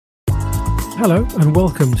Hello and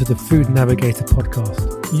welcome to the FoodNavigator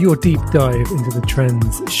Podcast, your deep dive into the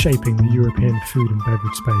trends shaping the European food and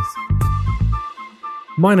beverage space.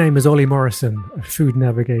 My name is Ollie Morrison, a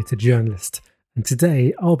FoodNavigator journalist, and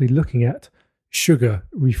today I'll be looking at sugar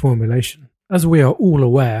reformulation. As we are all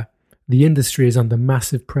aware, the industry is under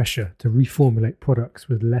massive pressure to reformulate products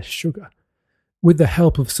with less sugar. With the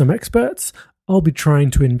help of some experts, I'll be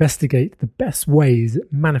trying to investigate the best ways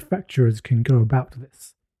manufacturers can go about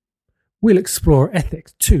this. We'll explore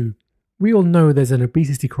ethics too. We all know there's an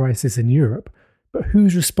obesity crisis in Europe, but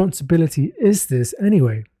whose responsibility is this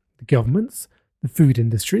anyway? The government's? The food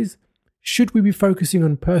industries? Should we be focusing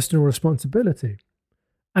on personal responsibility?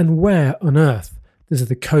 And where on earth does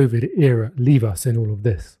the COVID era leave us in all of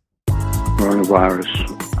this? Coronavirus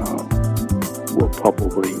will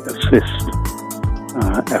probably assist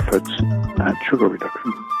efforts at sugar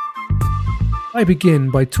reduction. I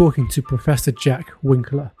begin by talking to Professor Jack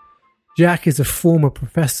Winkler. Jack is a former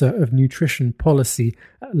professor of nutrition policy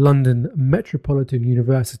at London Metropolitan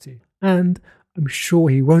University, and I'm sure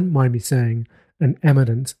he won't mind me saying an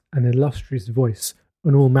eminent and illustrious voice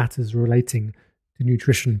on all matters relating to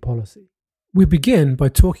nutrition policy. We begin by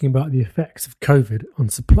talking about the effects of COVID on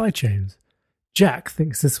supply chains. Jack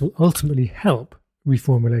thinks this will ultimately help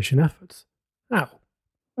reformulation efforts. How?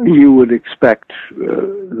 You would expect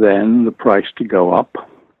then the price to go up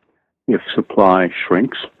if supply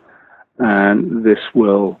shrinks. And this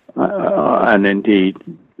will, and indeed,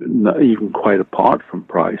 even quite apart from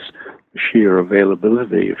price, the sheer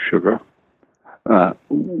availability of sugar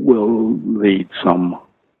will lead some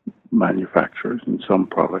manufacturers and some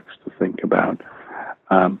products to think about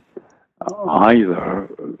either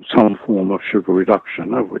some form of sugar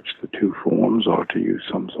reduction, of which the two forms are to use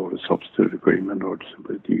some sort of substitute agreement or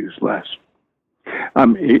simply to use less.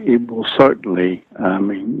 It will certainly,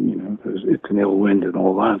 it's an ill wind and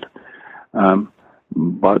all that.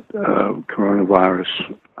 But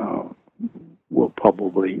coronavirus will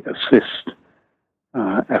probably assist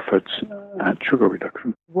efforts at sugar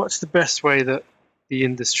reduction. What's the best way that the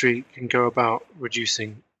industry can go about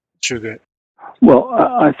reducing sugar? Well,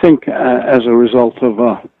 I think as a result of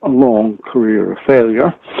a long career of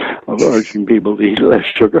failure of urging people to eat less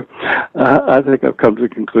sugar, I think I've come to the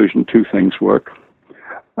conclusion two things work.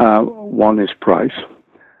 One is price,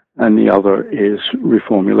 and the other is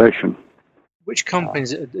reformulation. Which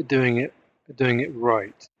companies are doing it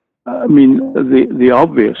right? The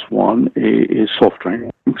obvious one is soft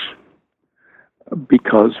drinks,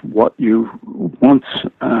 because once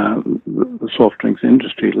the soft drinks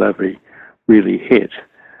industry levy really hit,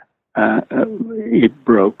 it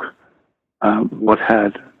broke what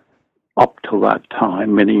had up till that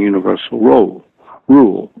time been a universal rule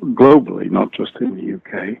globally, not just in the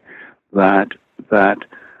UK, that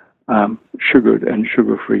sugared and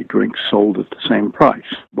sugar-free drinks sold at the same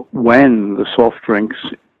price. But when the soft drinks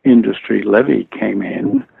industry levy came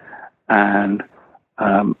in, and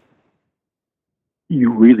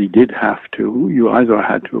you really did you either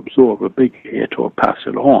had to absorb a big hit or pass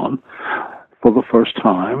it on, for the first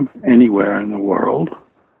time anywhere in the world,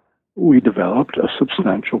 we developed a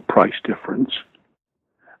substantial price difference.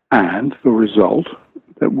 And the result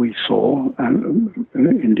that we saw, and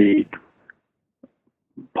indeed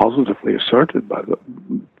positively asserted by the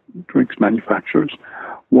drinks manufacturers,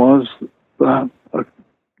 was a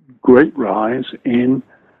great rise in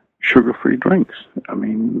sugar-free drinks.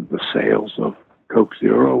 The sales of Coke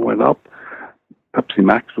Zero went up. Pepsi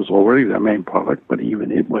Max was already their main product, but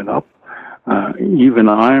even it went up. Even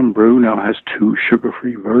Iron Brew now has 2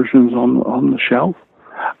 sugar-free versions on the shelf.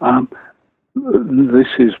 This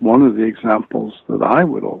is one of the examples that I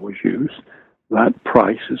would always use, that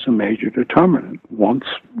price is a major determinant. Once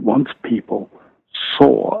people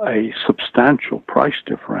saw a substantial price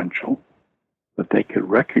differential that they could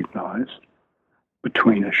recognize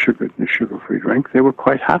between a sugared and a sugar-free drink, they were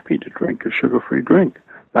quite happy to drink a sugar-free drink.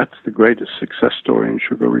 That's the greatest success story in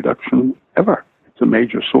sugar reduction ever. It's a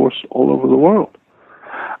major source all over the world.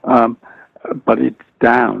 But it's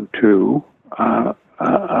down to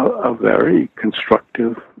a very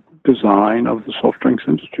constructive design of the soft drinks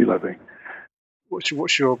industry levy.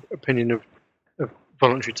 What's your opinion of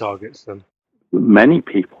voluntary targets then? Many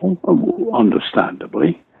people,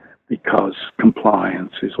 understandably, because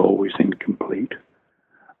compliance is always incomplete,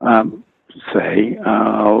 say,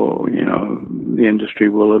 the industry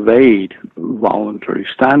will evade voluntary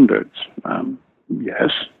standards.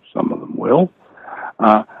 Yes, some of them will.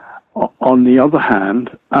 On the other hand,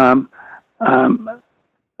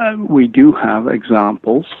 we do have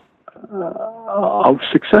examples of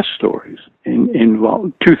success stories.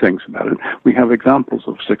 Two things about it. We have examples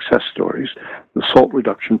of success stories. The salt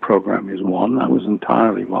reduction program is one that was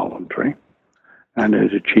entirely voluntary, and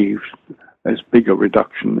it achieved as big a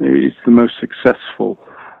reduction. It's the most successful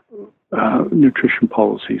nutrition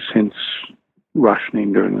policy since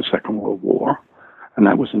rationing during the Second World War, and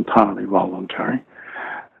that was entirely voluntary.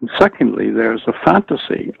 And secondly, there's a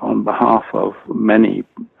fantasy on behalf of many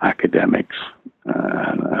academics,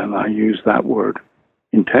 and I use that word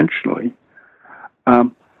intentionally,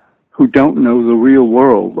 who don't know the real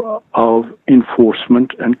world of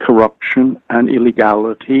enforcement and corruption and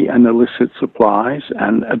illegality and illicit supplies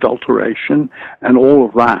and adulteration and all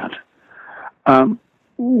of that,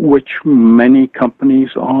 which many companies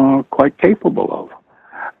are quite capable of.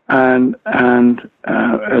 And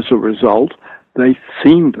as a result, they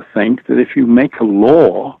seem to think that if you make a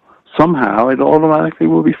law, somehow it automatically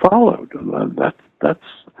will be followed.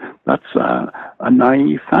 That's a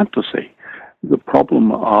naive fantasy. The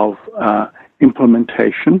problem of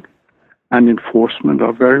implementation and enforcement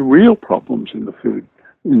are very real problems in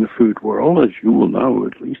the food world, as you will know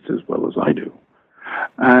at least as well as I do.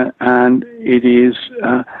 And it is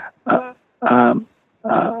a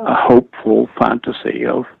hopeful fantasy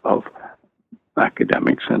of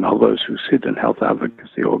academics and others who sit in health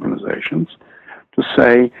advocacy organizations to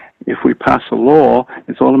say, if we pass a law,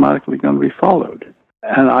 it's automatically going to be followed.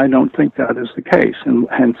 And I don't think that is the case. And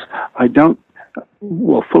hence, I don't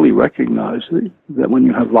fully recognize that when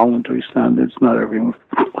you have voluntary standards, not everyone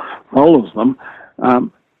follows them.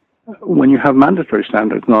 When you have mandatory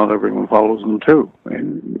standards, not everyone follows them too.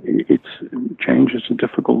 Change is a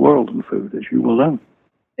difficult world in food, as you will know.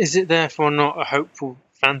 Is it therefore not a hopeful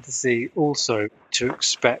fantasy also to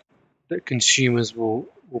expect that consumers will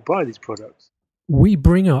buy these products? We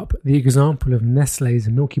bring up the example of Nestlé's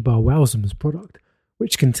Milkybar Wowzums product,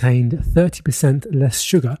 which contained 30% less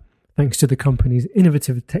sugar thanks to the company's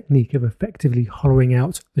innovative technique of effectively hollowing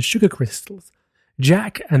out the sugar crystals.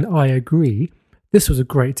 Jack and I agree this was a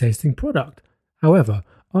great tasting product. However,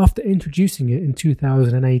 after introducing it in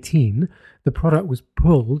 2018, the product was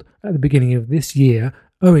pulled at the beginning of this year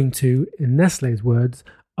owing to, in Nestlé's words,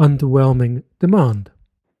 underwhelming demand.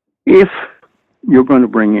 If you're going to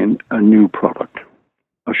bring in a new product,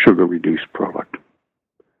 a sugar-reduced product,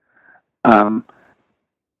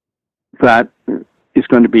 that is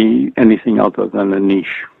going to be anything other than a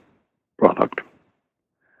niche product.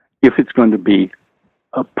 If it's going to be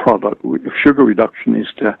a product, if sugar reduction is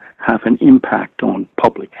to have an impact on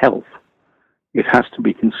public health, it has to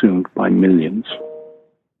be consumed by millions,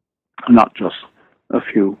 not just a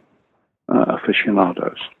few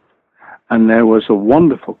aficionados. And there was a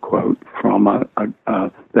wonderful quote from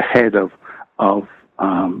the head of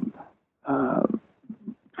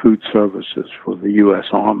food services for the U.S.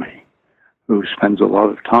 Army, who spends a lot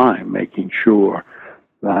of time making sure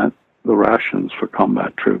that the rations for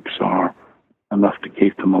combat troops are enough to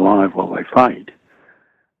keep them alive while they fight.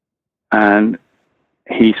 And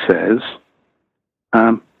he says,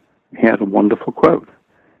 he had a wonderful quote,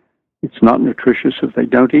 "It's not nutritious if they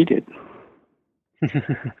don't eat it."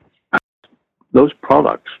 Those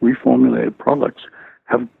products, reformulated products,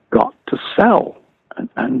 have got to sell,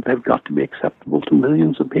 and they've got to be acceptable to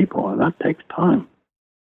millions of people, and that takes time.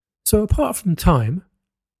 So apart from time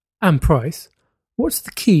and price, what's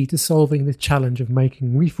the key to solving the challenge of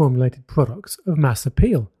making reformulated products of mass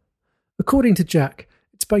appeal? According to Jack,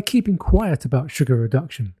 it's by keeping quiet about sugar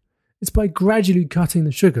reduction. It's by gradually cutting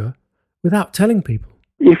the sugar without telling people.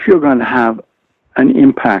 If you're going to have an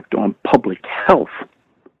impact on public health,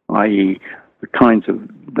 i.e. the kinds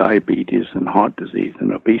of diabetes and heart disease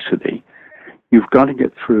and obesity, you've got to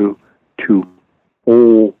get through to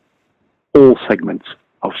all segments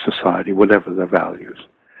of society, whatever their values.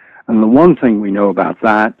 And the one thing we know about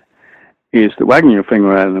that is that wagging your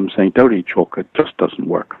finger at them saying, don't eat chocolate, just doesn't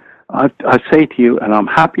work. I say to you, and I'm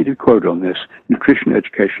happy to quote on this, nutrition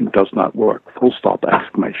education does not work. Full stop,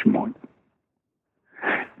 exclamation point.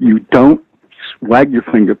 You don't wag your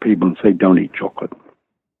finger at people and say, don't eat chocolate.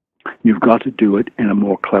 You've got to do it in a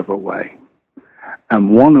more clever way.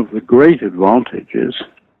 And one of the great advantages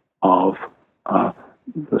of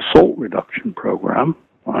the salt reduction program,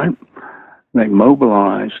 right? They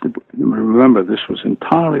mobilized, remember this was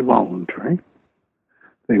entirely voluntary,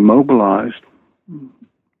 they mobilized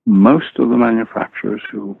most of the manufacturers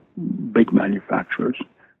big manufacturers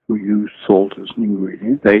who used salt as an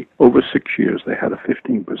ingredient. Over 6 years, they had a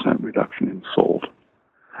 15% reduction in salt.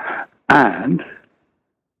 And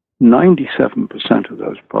 97% of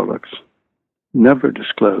those products never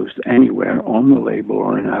disclosed anywhere on the label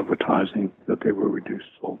or in advertising that they were reduced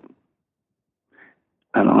salt.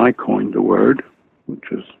 And I coined a word,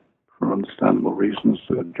 which is, for understandable reasons,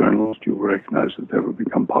 a journalist, you recognize it never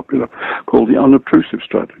become popular, called the unobtrusive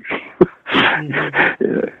strategy.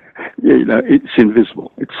 It's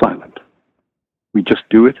invisible. It's silent. We just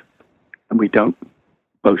do it, and we don't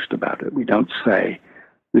boast about it. We don't say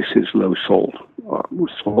this is low salt or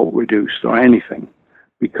salt reduced or anything,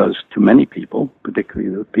 because to many people,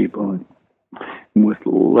 particularly the people with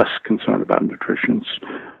less concern about nutrition,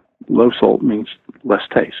 low salt means less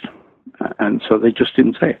taste. And so they just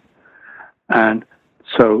didn't say it. And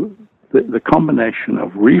so the combination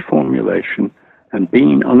of reformulation and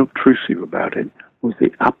being unobtrusive about it was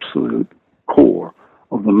the absolute core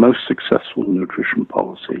of the most successful nutrition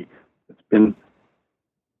policy that's been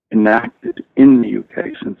enacted in the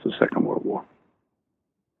UK since the Second World War.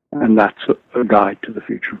 And that's a guide to the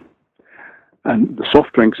future. And the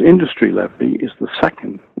soft drinks industry levy is the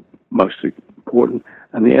second most important,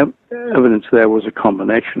 and the evidence there was a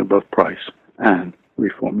combination of both price and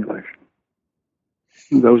reformulation.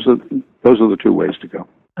 Those are the two ways to go.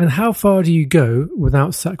 And how far do you go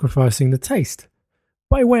without sacrificing the taste?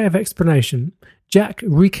 By way of explanation, Jack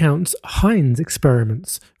recounts Heinz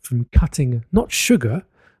experiments from cutting not sugar,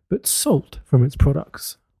 but salt from its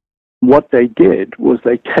products. What they did was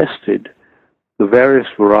they tested the various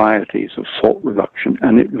varieties of salt reduction,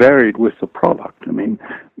 and it varied with the product. I mean,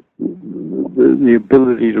 the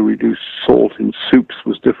ability to reduce salt in soups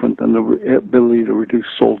was different than the ability to reduce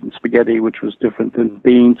salt in spaghetti, which was different than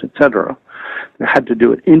beans, etc. They had to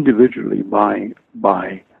do it individually by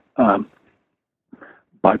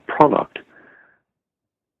product.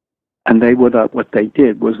 And what they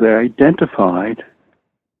did was they identified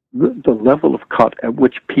the level of cut at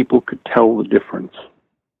which people could tell the difference.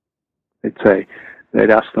 They'd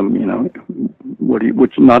ask them,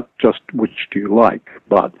 which not just which do you like,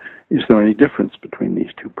 but is there any difference between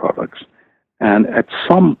these two products? And at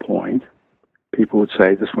some point, people would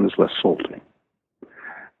say this one is less salty.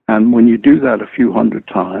 And when you do that a few hundred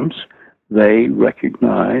times, they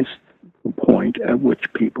recognized the point at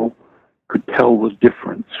which people could tell the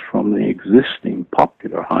difference from the existing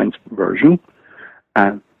popular Heinz version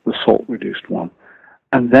and the salt-reduced one.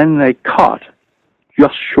 And then they cut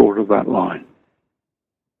just short of that line.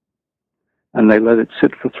 And they let it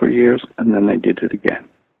sit for 3 years, and then they did it again.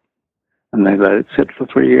 And they let it sit for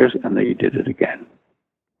 3 years, and they did it again.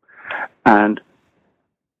 And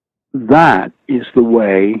that is the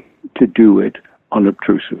way to do it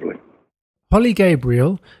unobtrusively. Holly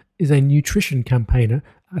Gabriel is a nutrition campaigner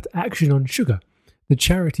at Action on Sugar, the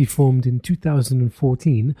charity formed in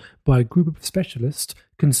 2014 by a group of specialists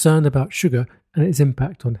concerned about sugar and its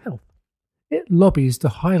impact on health. It lobbies to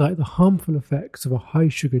highlight the harmful effects of a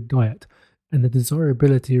high-sugar diet and the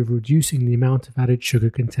desirability of reducing the amount of added sugar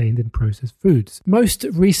contained in processed foods. Most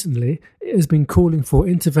recently, it has been calling for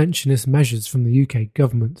interventionist measures from the UK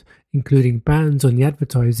government, including bans on the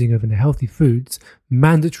advertising of unhealthy foods,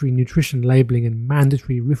 mandatory nutrition labelling and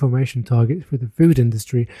mandatory reformulation targets for the food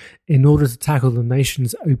industry in order to tackle the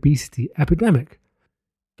nation's obesity epidemic.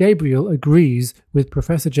 Gabriel agrees with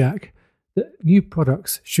Professor Jack that new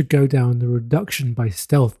products should go down the reduction by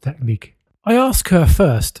stealth technique. I ask her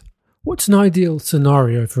first, what's an ideal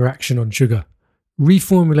scenario for Action on Sugar?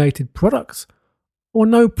 Reformulated products or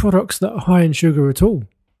no products that are high in sugar at all?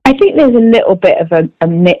 I think there's a little bit of a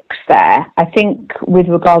mix there. I think with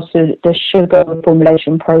regards to the sugar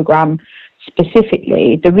reformulation program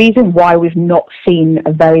specifically, the reason why we've not seen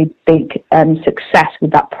a very big success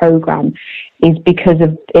with that program is because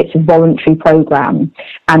of its voluntary program,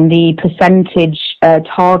 and the percentage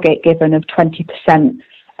target given of 20%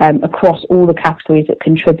 across all the categories that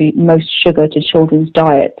contribute most sugar to children's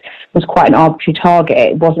diet was quite an arbitrary target.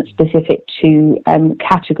 It wasn't specific to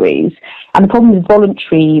categories. And the problem with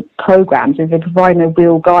voluntary programs is they provide no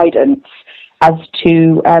real guidance as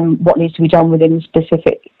to what needs to be done within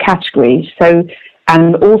specific categories. So,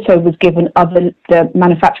 and also the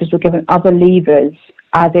manufacturers were given other levers,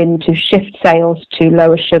 as in to shift sales to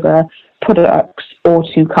lower sugar products or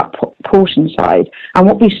to cut portion size. And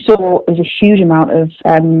what we saw was a huge amount of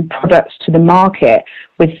products to the market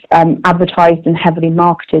with advertised and heavily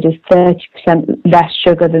marketed as 30% less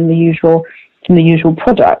sugar than the usual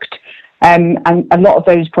product. And a lot of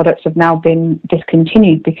those products have now been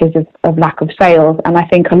discontinued because of lack of sales. And I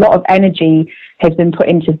think a lot of energy has been put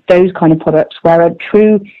into those kind of products, where a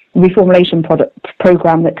true reformulation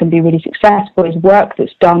program that can be really successful is work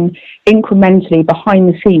that's done incrementally behind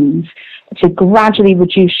the scenes to gradually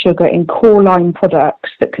reduce sugar in core line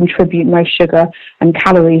products that contribute most sugar and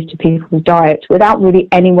calories to people's diets without really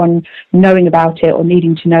anyone knowing about it or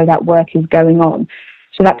needing to know that work is going on.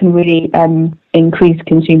 So that can really increase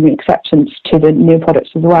consumer acceptance to the new products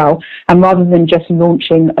as well. And rather than just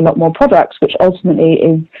launching a lot more products, which ultimately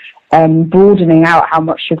is broadening out how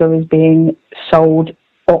much sugar is being sold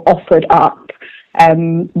or offered up,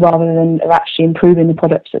 rather than actually improving the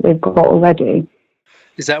products that they've got already.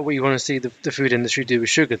 Is that what you want to see the food industry do with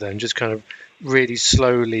sugar then? Just kind of really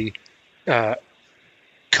slowly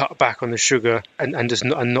cut back on the sugar and just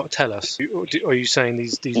not tell us? Or are you saying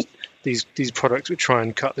these products which try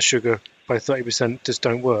and cut the sugar by 30% just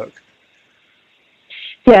don't work?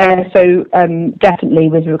 Yeah, so definitely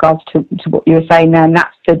with regards to what you were saying there, and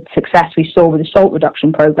that's the success we saw with the salt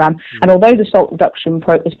reduction program. And although the salt reduction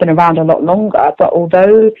program has been around a lot longer, but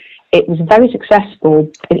although it was very successful,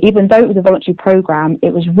 even though it was a voluntary program,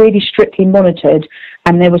 it was really strictly monitored,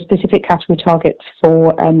 and there were specific category targets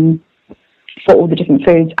for all the different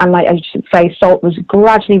foods. And like I should say, salt was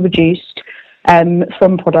gradually reduced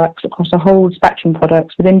from products across a whole spectrum of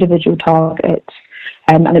products with individual targets.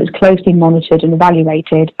 And it was closely monitored and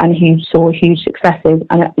evaluated, and he saw huge successes.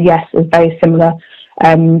 And yes, a very similar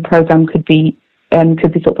program could be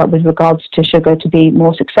thought about with regards to sugar to be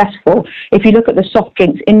more successful. If you look at the soft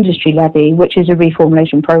drinks industry levy, which is a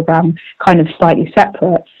reformulation program, kind of slightly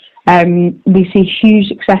separate, we see huge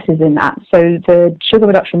successes in that. So the sugar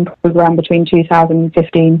reduction program between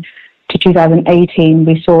 2015 to 2018,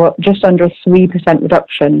 we saw just under a 3%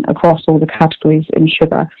 reduction across all the categories in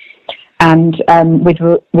sugar. And with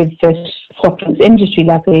the soft drinks industry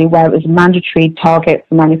levy, where it was a mandatory target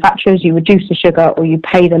for manufacturers, you reduce the sugar or you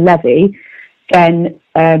pay the levy, then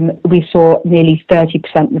we saw nearly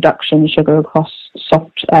 30% reduction in sugar across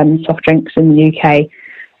soft drinks in the UK.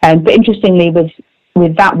 But interestingly,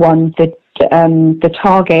 with that one, the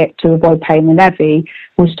target to avoid paying the levy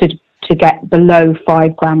was to get below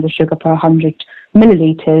 5 grams of sugar per 100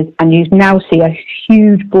 millilitres, and you now see a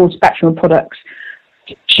huge broad spectrum of products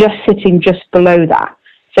just sitting just below that.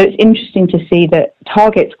 So it's interesting to see that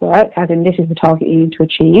targets work, as in this is the target you need to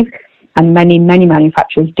achieve, and many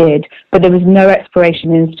manufacturers did, but there was no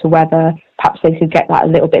exploration as to whether perhaps they could get that a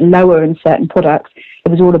little bit lower in certain products. It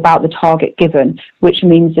was all about the target given, which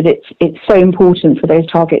means that it's so important for those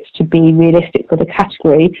targets to be realistic for the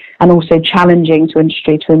category and also challenging to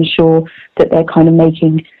industry to ensure that they're kind of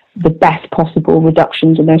making the best possible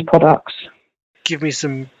reductions in those products. Give me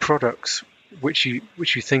some products which you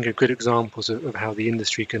think are good examples of how the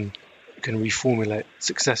industry can reformulate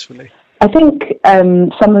successfully. I think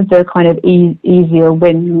some of the kind of easier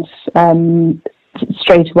wins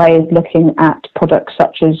straight away is looking at products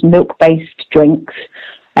such as milk-based drinks.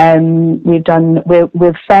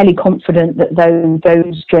 We're fairly confident that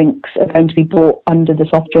those drinks are going to be brought under the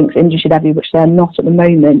soft drinks industry levy, which they're not at the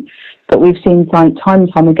moment. But we've seen time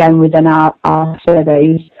and time again within our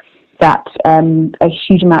surveys that a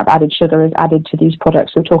huge amount of added sugar is added to these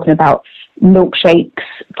products. We're talking about milkshakes,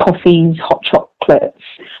 coffees, hot chocolates,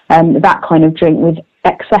 that kind of drink with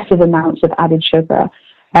excessive amounts of added sugar.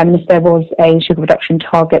 And if there was a sugar reduction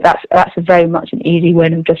target, that's a very much an easy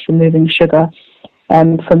win of just removing sugar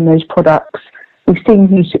from those products. We've seen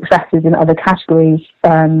huge successes in other categories,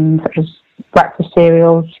 such as breakfast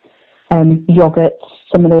cereals, yogurts,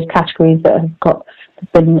 some of those categories that have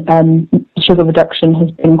been sugar reduction has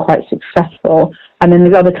been quite successful. And then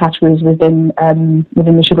there's other categories within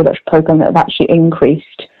the sugar reduction program that have actually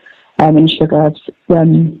increased in sugar,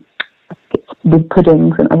 with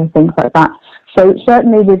puddings and other things like that. So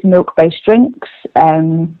certainly with milk-based drinks,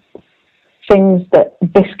 things that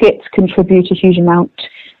biscuits contribute a huge amount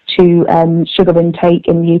to sugar intake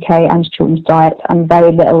in the UK and children's diets, and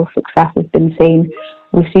very little success has been seen.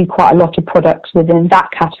 We see quite a lot of products within that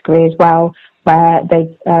category as well, where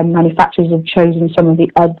manufacturers have chosen some of the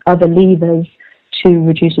other levers to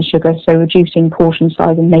reduce the sugar, so reducing portion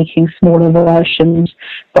size and making smaller versions.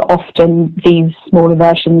 But often these smaller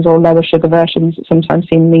versions or lower sugar versions sometimes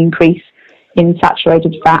seem to increase in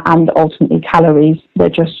saturated fat and ultimately calories. They're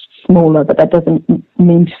just smaller, but that doesn't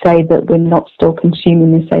mean to say that we're not still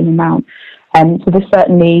consuming the same amount. So there's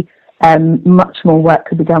certainly much more work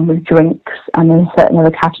could be done with drinks, and then certain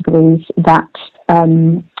other categories that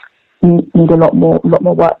need a lot more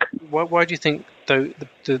work. Why do you think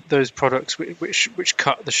those products which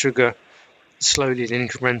cut the sugar slowly and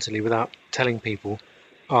incrementally without telling people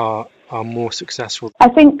are more successful? I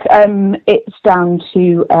think it's down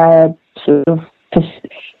to sort of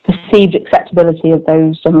perceived acceptability of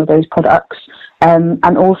some of those products,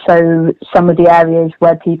 and also some of the areas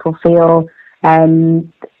where people feel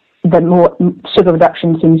that more sugar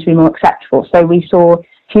reduction seems to be more acceptable. So we saw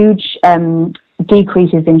huge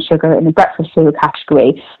decreases in sugar in the breakfast cereal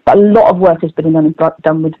category, but a lot of work has been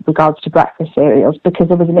done with regards to breakfast cereals, because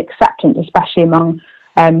there was an acceptance, especially among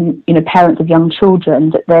parents of young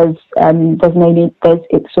children, that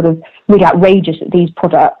it's sort of really outrageous that these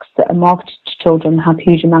products that are marketed to children have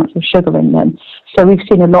huge amounts of sugar in them. So we've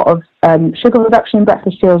seen a lot of sugar reduction in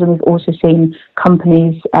breakfast cereals, and we've also seen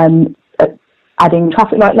companies adding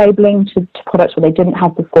traffic light labelling to products where they didn't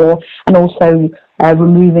have before, and also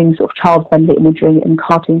removing sort of child-friendly imagery and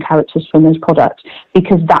cartoon characters from those products,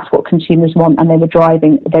 because that's what consumers want, and they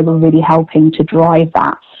were really helping to drive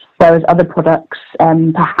that. Whereas other products,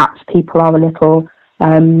 perhaps people are a little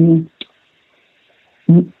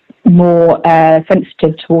more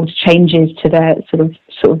sensitive towards changes to their sort of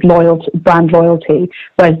brand loyalty.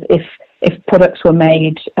 Whereas if products were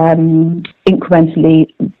made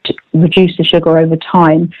incrementally to reduce the sugar over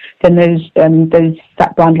time, then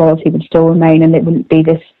that brand loyalty would still remain, and it wouldn't be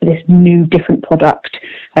this new different product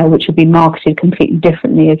which would be marketed completely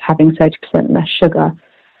differently as having 30% less sugar,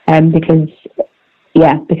 because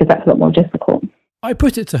that's a lot more difficult. I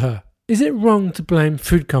put it to her, is it wrong to blame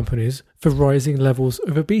food companies for rising levels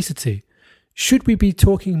of obesity? Should we be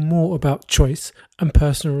talking more about choice and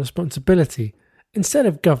personal responsibility instead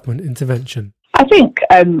of government intervention? I think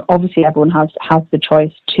obviously everyone has the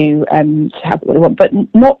choice to have what they want, but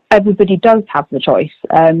not everybody does have the choice,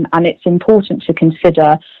 and it's important to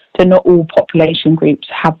consider that not all population groups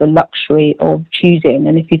have the luxury of choosing.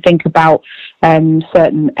 And if you think about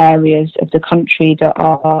certain areas of the country that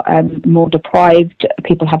are more deprived,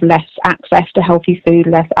 people have less access to healthy food,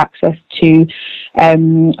 less access to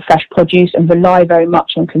fresh produce, and rely very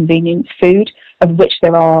much on convenient food, of which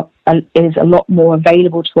is a lot more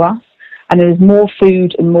available to us. And there is more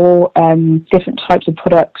food and more different types of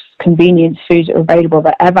products, convenience foods that are available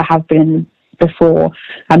that ever have been before,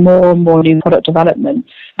 and more new product development.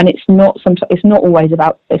 And it's not always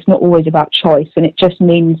about choice. And it just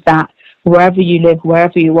means that wherever you live,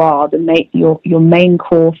 wherever you are, your main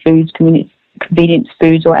core foods, convenience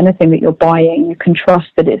foods, or anything that you're buying, you can trust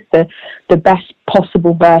that it's the best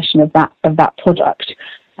possible version of that product.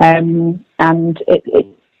 And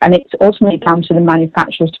it's ultimately down to the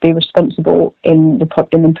manufacturers to be responsible in the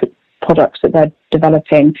products that they're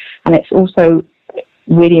developing. And it's also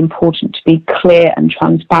really important to be clear and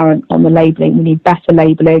transparent on the labelling. We need better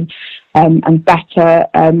labelling and better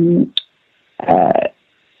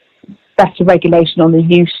regulation on the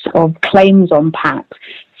use of claims on packs.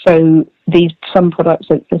 So some products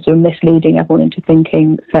are sort of misleading everyone into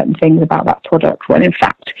thinking certain things about that product when in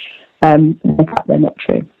fact they're not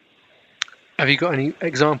true. Have you got any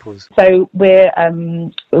examples? So we're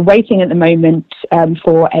waiting at the moment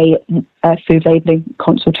for a food labelling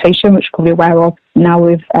consultation, which you're probably aware of. Now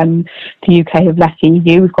with the UK have left the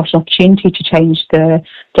EU, we've got an opportunity to change the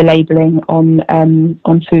labelling on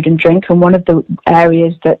food and drink. And one of the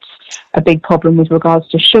areas that's a big problem with regards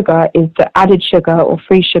to sugar is that added sugar or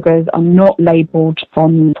free sugars are not labelled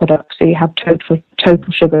on products, so you have total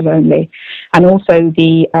sugars only. And also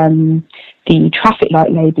the traffic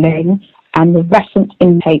light labelling and the reference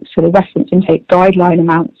intake, so the reference intake guideline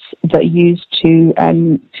amounts that are used to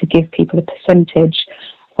give people a percentage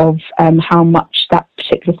of how much that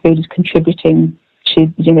particular food is contributing to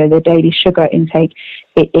their daily sugar intake.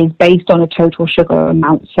 It is based on a total sugar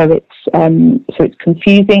amount, so it's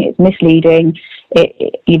confusing, it's misleading.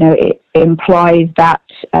 It implies that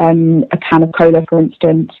a can of cola, for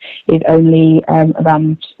instance, is only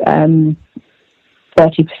around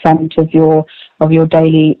 30% of your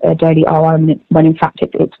daily RI, when in fact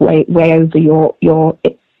it's way over your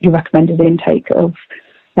recommended intake of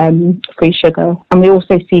free sugar. And we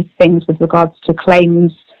also see things with regards to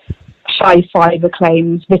claims, high fibre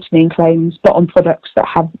claims, vitamin claims, but on products that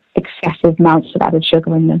have excessive amounts of added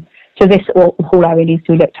sugar in them. So this whole area needs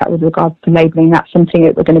to be looked at with regards to labelling. That's something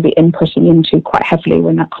that we're going to be inputting into quite heavily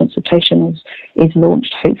when that consultation is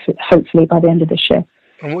launched, hopefully by the end of this year.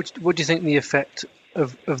 And what do you think the effect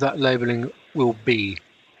of that labelling will be?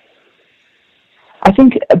 I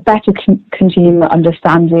think a better continuing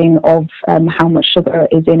understanding of how much sugar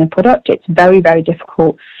is in a product. It's very, very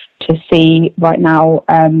difficult to see right now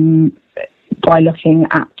by looking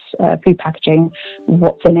at food packaging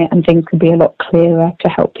what's in it, and things can be a lot clearer to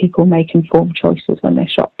help people make informed choices when they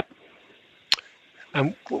shop.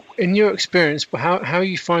 In your experience, how are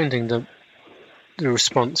you finding the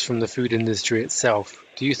response from the food industry itself?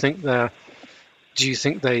 Do you think they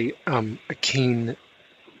are keen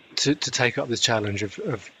to take up this challenge of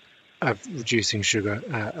reducing sugar,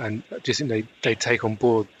 and do you think they take on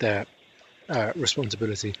board their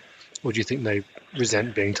responsibility, or do you think they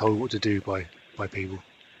resent being told what to do by people?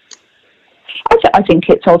 I think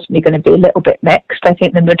it's ultimately going to be a little bit mixed. I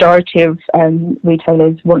think the majority of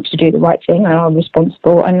retailers want to do the right thing and are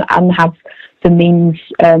responsible and have means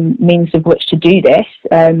of which to do this.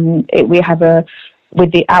 We have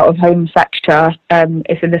with the out-of-home sector,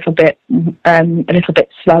 it's a little bit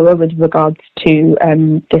slower with regards to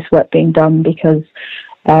this work being done, because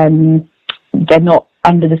they're not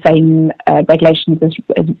under the same regulations as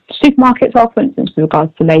supermarkets are, for instance, with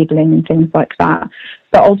regards to labelling and things like that.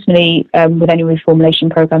 But ultimately, with any reformulation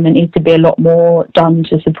programme, there needs to be a lot more done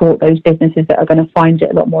to support those businesses that are going to find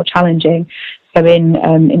it a lot more challenging. So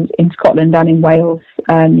in Scotland and in Wales,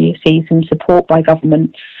 you see some support by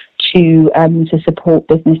government to support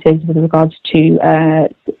businesses with regards to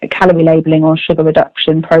calorie labelling or sugar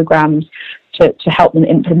reduction programmes to help them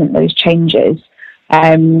implement those changes.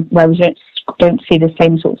 Where we don't see the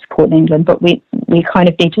same sort of support in England, but we kind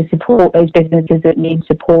of need to support those businesses that need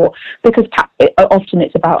support, because often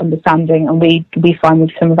it's about understanding. And we find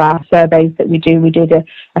with some of our surveys that we did a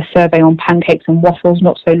survey on pancakes and waffles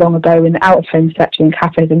not so long ago in the out-of-home sector in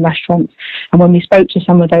cafes and restaurants, and when we spoke to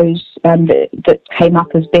some of those that came up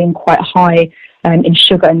as being quite high in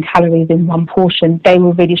sugar and calories in one portion, they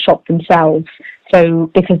were really shocked themselves. So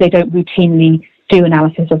because they don't routinely do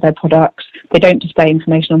analysis of their products, they don't display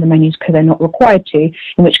information on the menus because they're not required to, in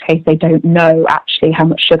which case they don't know actually how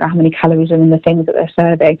much sugar, how many calories are in the things that they're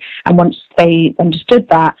serving. And once they understood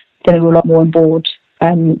that, then they were a lot more on board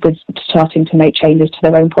with starting to make changes to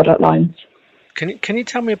their own product lines. Can you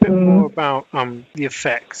tell me a bit more about the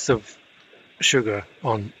effects of sugar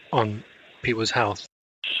on people's health?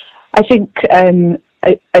 I think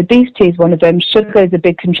obesity is one of them. Sugar is a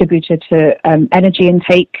big contributor to energy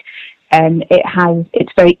intake.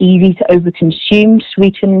 It's very easy to overconsume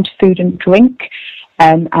sweetened food and drink,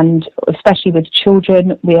 and especially with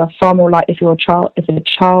children, we are far more likely if a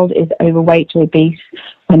child is overweight or obese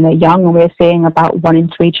when they're young, and we're seeing about 1 in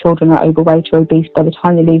 3 children are overweight or obese by the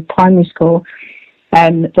time they leave primary school.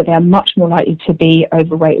 That they are much more likely to be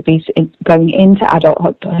overweight, obese going into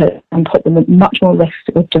adulthood, and put them at much more risk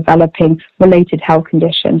of developing related health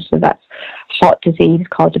conditions. So that's heart disease,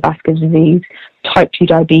 cardiovascular disease, type 2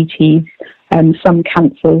 diabetes, some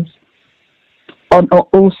cancers.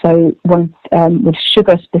 Also, with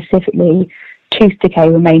sugar specifically, tooth decay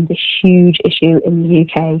remains a huge issue in the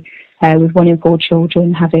UK, with 1 in 4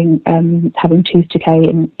 children having tooth decay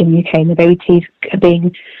in the UK, and the baby teeth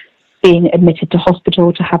being admitted to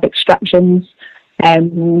hospital to have extractions,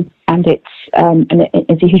 and it's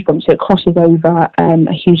a huge problem. So it crosses over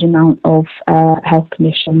a huge amount of health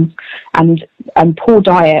conditions, and poor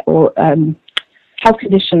diet or health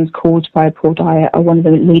conditions caused by a poor diet are one of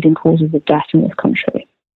the leading causes of death in this country.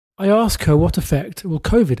 I ask her, what effect will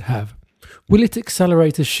COVID have? Will it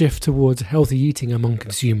accelerate a shift towards healthy eating among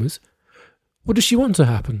consumers? What does she want to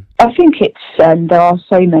happen? I think it's there are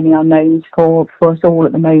so many unknowns for us all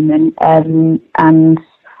at the moment, and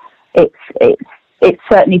it's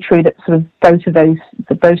certainly true that sort of both of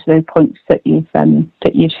those points that you've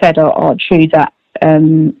said are true. That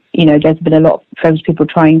there's been a lot of those people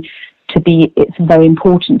trying to be. It's very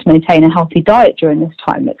important to maintain a healthy diet during this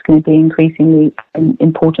time. It's going to be increasingly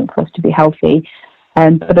important for us to be healthy.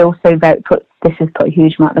 But also this has put a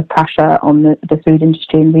huge amount of pressure on the food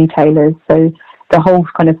industry and retailers. So the whole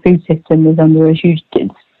kind of food system is under it's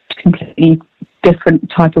completely different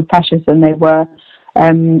type of pressures than they were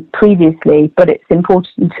previously. But it's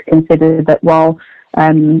important to consider that while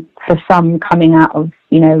for some coming out of,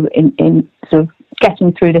 in sort of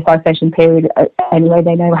getting through this isolation period anyway,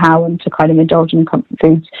 they know how and to kind of indulge in comfort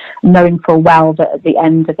foods, knowing full well that at the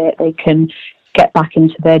end of it they can get back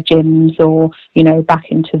into their gyms or, back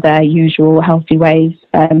into their usual healthy ways,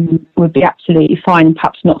 would be absolutely fine and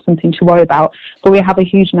perhaps not something to worry about. But we have a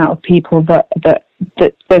huge amount of people that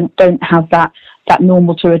don't have that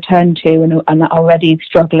normal to return to and are already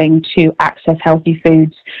struggling to access healthy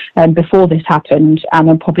foods before this happened, and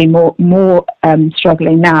are probably more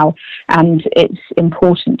struggling now. And it's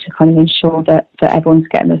important to kind of ensure that everyone's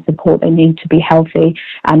getting the support they need to be healthy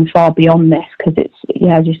and far beyond this, because it's,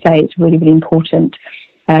 as you say, it's really, really important.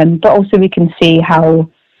 But also we can see how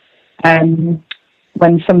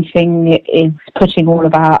when something is putting all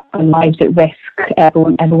of our lives at risk,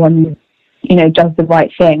 everyone does the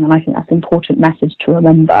right thing. And I think that's an important message to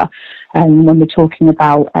remember when we're talking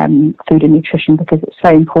about food and nutrition, because it's so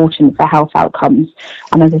important for health outcomes.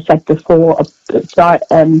 And as I said before,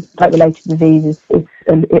 diet-related disease is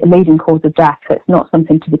a leading cause of death. So it's not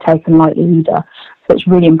something to be taken lightly either. So it's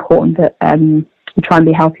really important that we try and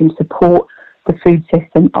be healthy and support the food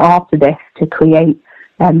system after this to create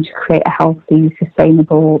a healthy,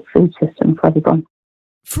 sustainable food system for everyone.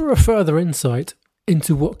 For a further insight,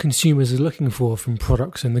 into what consumers are looking for from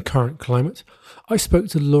products in the current climate, I spoke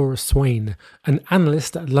to Laura Swain, an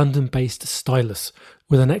analyst at London-based Stylus,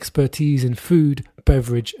 with an expertise in food,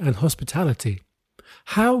 beverage and hospitality.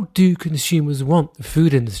 How do consumers want the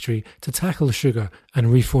food industry to tackle sugar and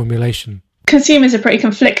reformulation? Consumers are pretty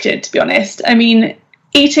conflicted, to be honest. I mean,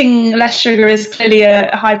 eating less sugar is clearly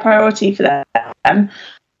a high priority for them.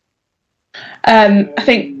 I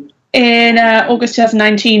think in August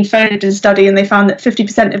 2019, FoodNavigator did a study and they found that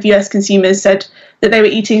 50% of US consumers said that they were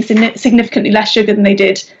eating significantly less sugar than they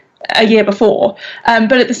did a year before.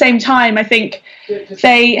 But at the same time, I think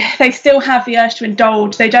they still have the urge to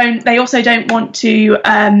indulge. They also don't want to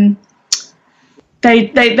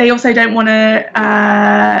They also don't want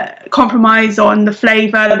to compromise on the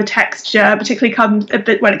flavour, the texture, particularly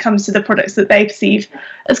when it comes to the products that they perceive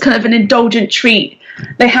as kind of an indulgent treat.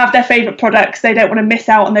 They have their favourite products. They don't want to miss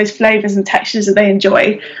out on those flavours and textures that they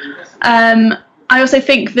enjoy. I also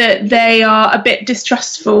think that they are a bit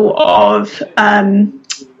distrustful of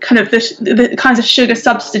kind of the kinds of sugar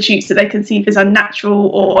substitutes that they conceive as unnatural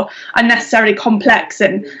or unnecessarily complex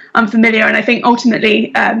and unfamiliar. And I think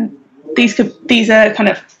ultimately these are kind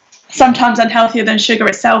of sometimes unhealthier than sugar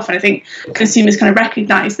itself, and I think consumers kind of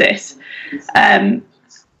recognise this. And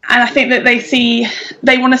I think that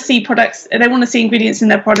they want to see ingredients in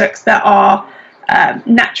their products that are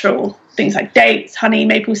natural. Things like dates, honey,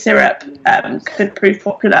 maple syrup could prove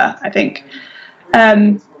popular, I think.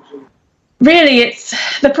 Really, it's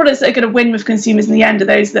the products that are going to win with consumers in the end are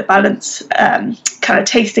those that balance kind of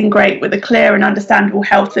tasting great with a clear and understandable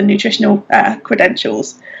health and nutritional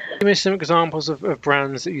credentials. Give me some examples of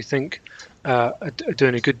brands that you think are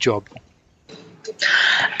doing a good job.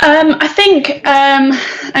 I think,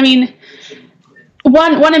 I mean,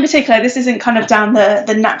 one in particular, this isn't kind of down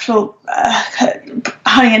the natural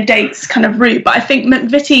honey and dates kind of route, but I think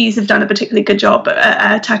McVitie's have done a particularly good job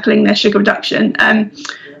at tackling their sugar reduction.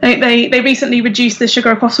 I think they recently reduced the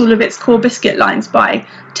sugar across all of its core biscuit lines by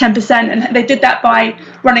 10%, and they did that by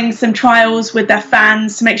running some trials with their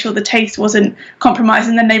fans to make sure the taste wasn't compromised,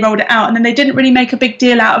 and then they rolled it out, and then they didn't really make a big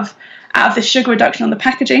deal out of the sugar reduction on the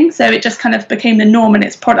packaging, so it just kind of became the norm in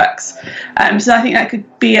its products. So I think that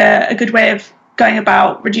could be a good way of going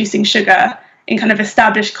about reducing sugar in kind of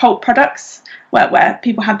established cult products where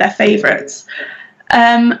people have their favourites.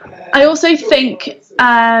 I also think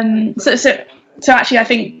so actually I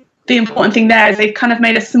think the important thing there is they've kind of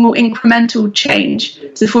made a small incremental change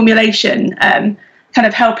to the formulation, kind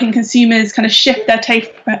of helping consumers kind of shift their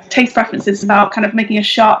taste preferences without kind of making a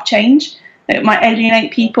sharp change that might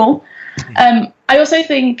alienate people. I also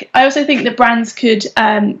think that brands could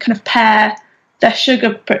kind of pair their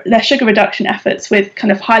sugar reduction efforts with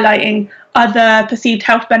kind of highlighting other perceived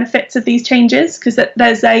health benefits of these changes, because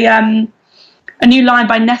there's a new line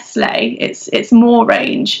by Nestle, it's More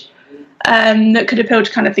range, that could appeal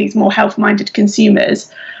to kind of these more health-minded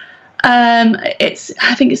consumers. I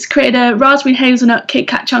think it's created a raspberry hazelnut Kit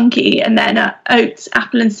Kat Chunky and then a oats,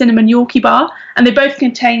 apple and cinnamon Yorkie bar, and they both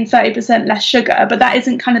contain 30% less sugar, but that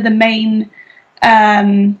isn't kind of the main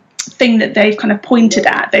thing that they've kind of pointed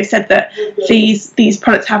at. They've said that these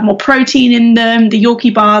products have more protein in them. The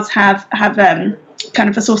Yorkie bars have kind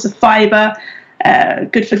of a source of fibre,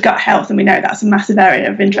 good for gut health, and we know that's a massive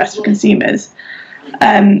area of interest for consumers.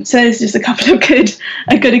 So there's just a couple of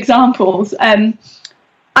good examples.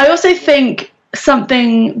 I also think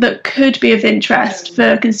something that could be of interest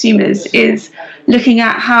for consumers is looking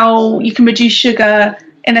at how you can reduce sugar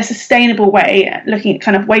in a sustainable way, looking at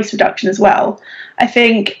kind of waste reduction as well. I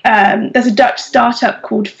think there's a Dutch startup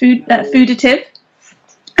called FoodNavigator,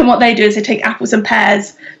 and what they do is they take apples and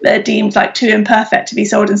pears that are deemed like too imperfect to be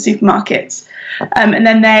sold in supermarkets, and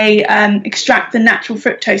then they extract the natural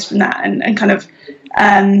fructose from that and kind of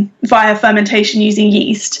via fermentation using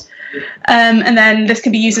yeast. And then this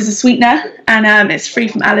can be used as a sweetener, and it's free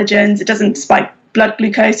from allergens. It doesn't spike blood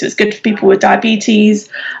glucose, so it's good for people with diabetes.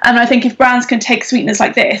 And I think if brands can take sweeteners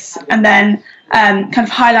like this and then kind of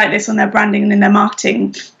highlight this on their branding and in their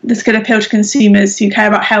marketing, this could appeal to consumers who care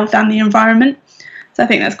about health and the environment. So I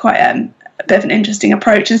think that's quite a bit of an interesting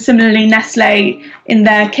approach. And similarly, Nestle in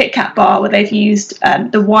their Kit Kat bar, where they've used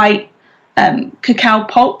the white cacao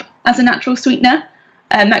pulp as a natural sweetener,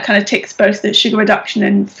 and that kind of ticks both the sugar reduction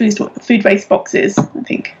and food waste boxes. I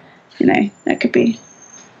think, that could be.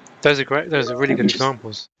 Those are great. Those are really good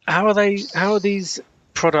examples. How are these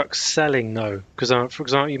products selling though? Because for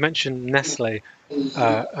example, you mentioned Nestle.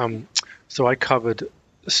 So I covered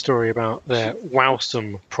a story about their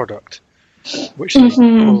Wowsome product, which they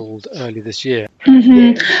pulled early this year.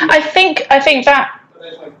 I think that,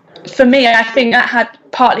 for me, I think that had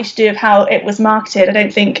partly to do with how it was marketed. I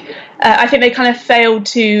think they kind of failed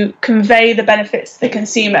to convey the benefits to the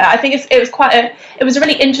consumer. I think it was a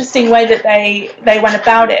really interesting way that they went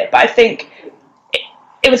about it, but I think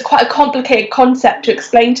it was quite a complicated concept to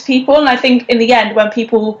explain to people. And I think in the end, when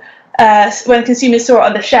consumers saw it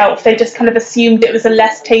on the shelf, they just kind of assumed it was a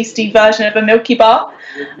less tasty version of a Milky Bar.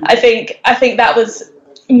 I think that was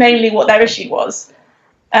mainly what their issue was.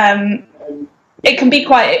 It can be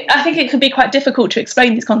quite difficult to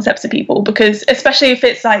explain these concepts to people, because especially if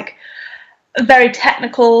it's like a very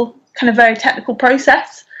technical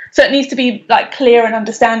process. So it needs to be like clear and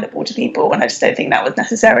understandable to people. And I just don't think that was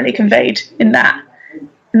necessarily conveyed in that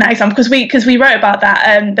example, because we wrote about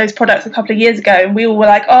that those products a couple of years ago, and we all were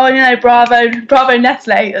like, oh, bravo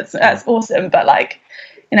Nestle, that's awesome. But like,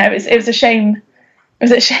 it was a shame. It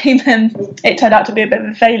was a shame, and it turned out to be a bit of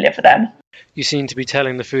a failure for them. You seem to be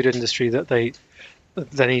telling the food industry that they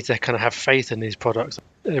need to kind of have faith in these products.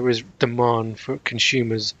 There is demand for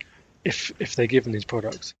consumers if they're given these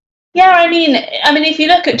products. Yeah, I mean, if you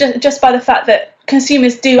look at just by the fact that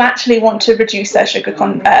consumers do actually want to reduce their sugar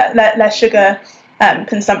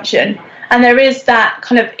consumption, and there is that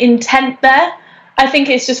kind of intent there. I think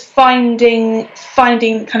it's just finding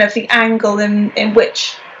kind of the angle in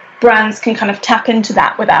which brands can kind of tap into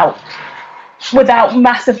that without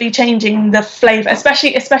massively changing the flavour,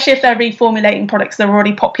 especially if they're reformulating products that are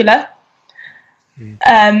already popular.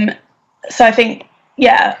 So I think,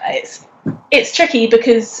 it's tricky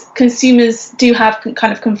because consumers do have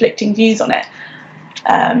kind of conflicting views on it.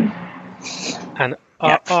 That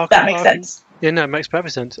makes sense. Yeah, no, it makes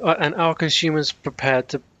perfect sense. And are consumers prepared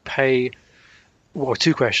to pay? Well,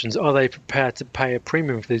 two questions: are they prepared to pay a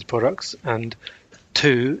premium for these products? And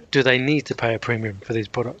two, do they need to pay a premium for these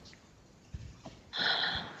products?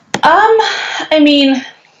 I mean,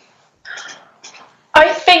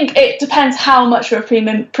 I think it depends how much of a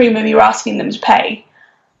premium you're asking them to pay.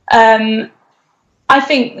 I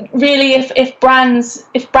think really if brands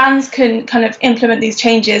can kind of implement these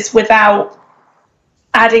changes without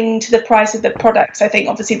adding to the price of the products, I think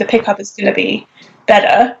obviously the pickup is going to be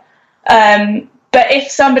better. But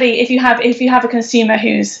if you have a consumer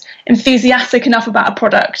who's enthusiastic enough about a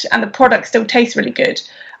product and the product still tastes really good,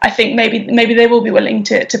 I think maybe they will be willing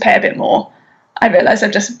to pay a bit more. I realise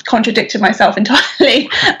I've just contradicted myself entirely.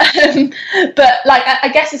 But like I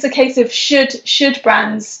guess it's a case of should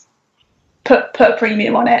brands put a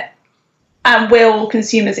premium on it, and will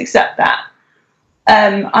consumers accept that?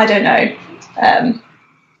 I don't know.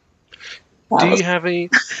 Do you have any?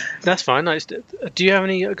 That's fine. Do you have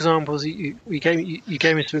any examples? You gave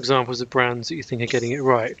me some examples of brands that you think are getting it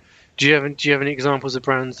right. Do you have any examples of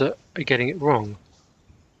brands that are getting it wrong?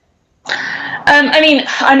 I mean,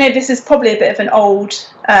 I know this is probably a bit of an old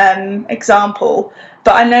example,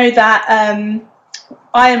 but I know that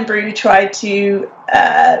Iron Brew tried to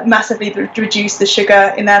massively reduce the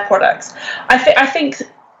sugar in their products. I think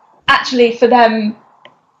actually for them,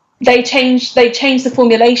 they changed the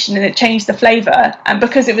formulation and it changed the flavour, and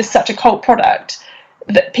because it was such a cult product,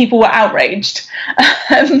 that people were outraged.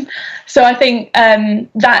 So I think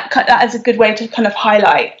that is a good way to kind of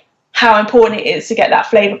highlight how important it is to get that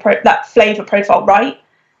flavour profile right.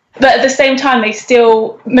 But at the same time,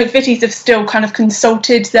 McVitie's have still kind of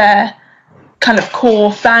consulted their kind of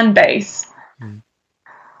core fan base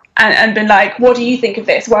and been like, what do you think of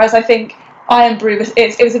this? Whereas I think Iron Brew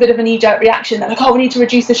it was a bit of a knee-jerk reaction. They're like, oh, we need to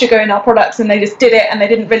reduce the sugar in our products, and they just did it, and they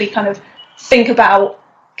didn't really kind of think about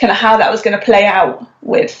kind of how that was going to play out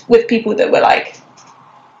with people that were like,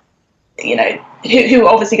 who were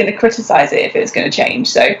obviously going to criticise it if it was going to change.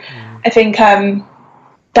 So I think that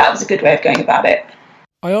was a good way of going about it.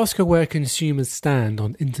 I ask her where consumers stand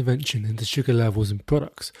on intervention into sugar levels in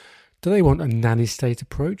products. Do they want a nanny state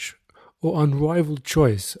approach or unrivaled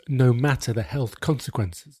choice, no matter the health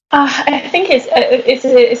consequences? I think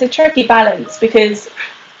it's a tricky balance, because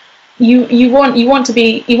you want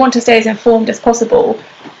to stay as informed as possible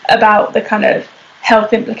about the kind of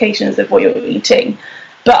health implications of what you're eating,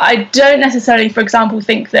 but I don't necessarily, for example,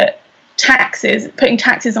 think that putting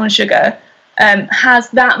taxes on sugar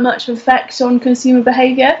has that much effect on consumer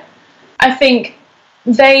behaviour. I think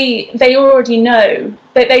they already know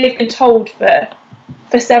that they've been told for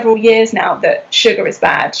several years now that sugar is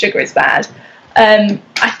bad.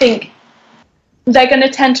 I think they're going to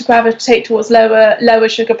tend to gravitate towards lower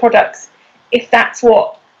sugar products if that's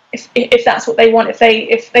what they want. If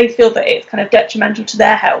they feel that it's kind of detrimental to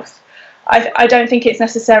their health, I don't think it's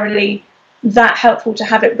necessarily that helpful to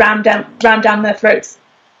have it rammed down their throats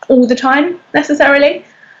all the time necessarily.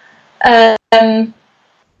 I think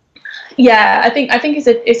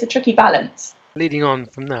it's a tricky balance. Leading on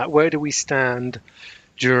from that, where do we stand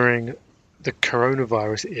during the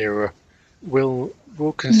coronavirus era, will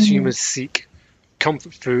consumers seek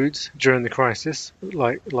comfort foods during the crisis,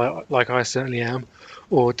 like I certainly am,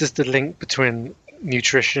 or does the link between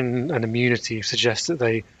nutrition and immunity suggest that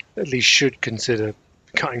they at least should consider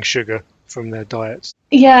cutting sugar from their diets?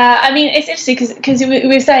 Yeah, I mean, it's interesting because we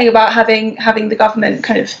were saying about having the government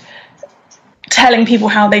kind of telling people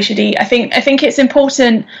how they should eat. I think it's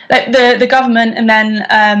important, like the government, and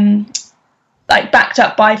then like backed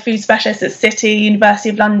up by food specialists at City, University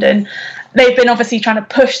of London. They've been obviously trying to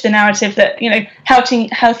push the narrative that,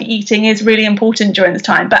 healthy eating is really important during this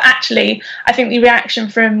time. But actually, I think the reaction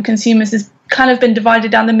from consumers has kind of been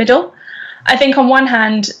divided down the middle. I think on one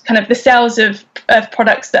hand, kind of the sales of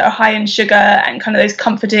products that are high in sugar and kind of those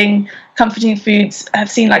comforting foods have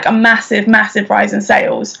seen like a massive rise in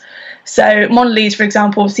sales. So Mondelez, for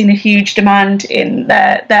example, have seen a huge demand in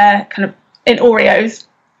their kind of in Oreos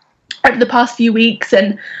over the past few weeks,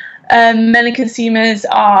 and many consumers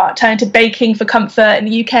are turning to baking for comfort. In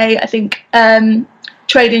the UK, I think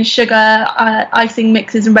trade-in sugar, icing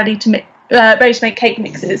mixes, and ready-to-make cake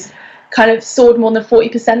mixes kind of soared more than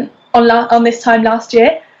 40% on this time last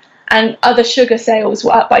year, and other sugar sales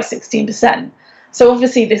were up by 16%. So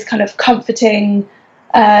obviously, this kind of comforting,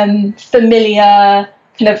 familiar,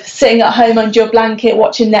 kind of sitting at home under your blanket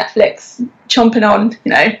watching Netflix, chomping on,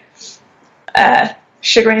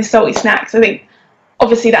 sugar and salty snacks. I think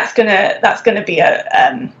obviously that's gonna be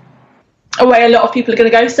a way a lot of people are gonna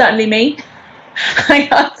go. Certainly me. I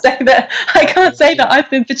can't say that I've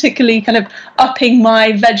been particularly kind of upping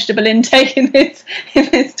my vegetable intake in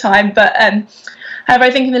this time. But however, I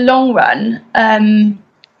think in the long run,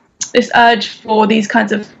 this urge for these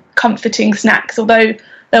kinds of comforting snacks, although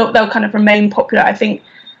they'll kind of remain popular, I think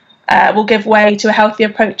will give way to a healthier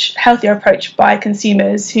approach by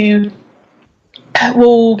consumers who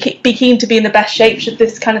will be keen to be in the best shape should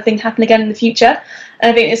this kind of thing happen again in the future.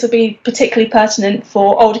 And I think this will be particularly pertinent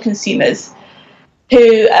for older consumers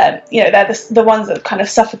who, they're the ones that have kind of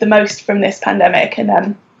suffered the most from this pandemic. And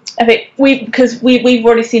I think we've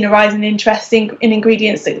already seen a rise in interest in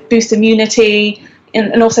ingredients that boost immunity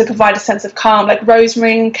and also provide a sense of calm, like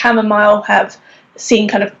rosemary and chamomile have seen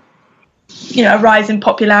kind of, a rise in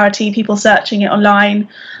popularity, people searching it online.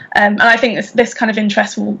 And I think this kind of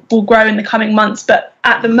interest will grow in the coming months. But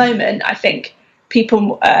at the moment, I think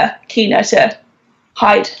people are keener to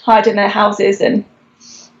hide in their houses and,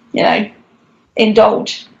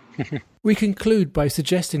 indulge. We conclude by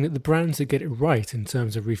suggesting that the brands that get it right in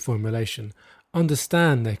terms of reformulation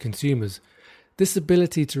understand their consumers. This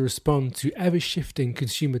ability to respond to ever-shifting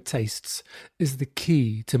consumer tastes is the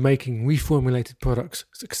key to making reformulated products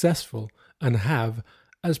successful and have,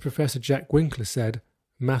 as Professor Jack Winkler said,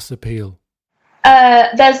 mass appeal.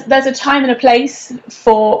 There's a time and a place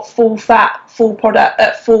for full fat, full product,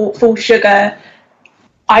 full sugar,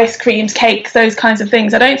 ice creams, cakes, those kinds of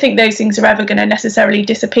things. I don't think those things are ever going to necessarily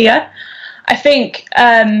disappear. I think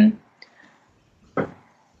when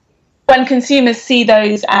consumers see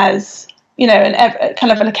those as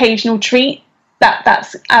kind of an occasional treat,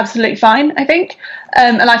 that's absolutely fine, I think.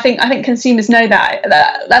 And I think consumers know that.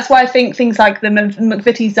 That's why I think things like the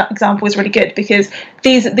McVitie's example is really good, because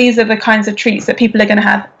these are the kinds of treats that people are going to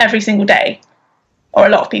have every single day, or a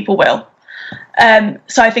lot of people will.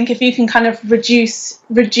 So I think if you can kind of reduce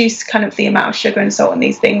kind of the amount of sugar and salt in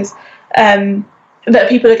these things that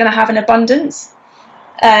people are going to have in abundance,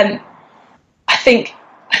 I think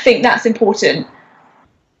that's important.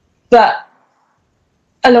 But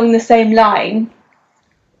along the same line,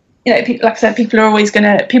 people, like I said, people are always going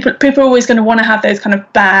to want to have those kind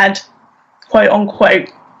of bad, quote unquote,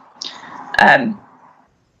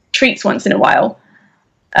 treats once in a while.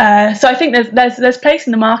 So I think there's place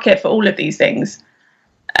in the market for all of these things.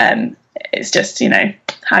 It's just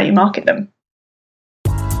how you market them.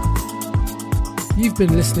 You've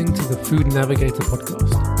been listening to the Food Navigator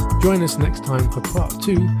podcast. Join us next time for part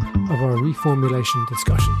 2 of our reformulation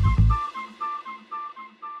discussion.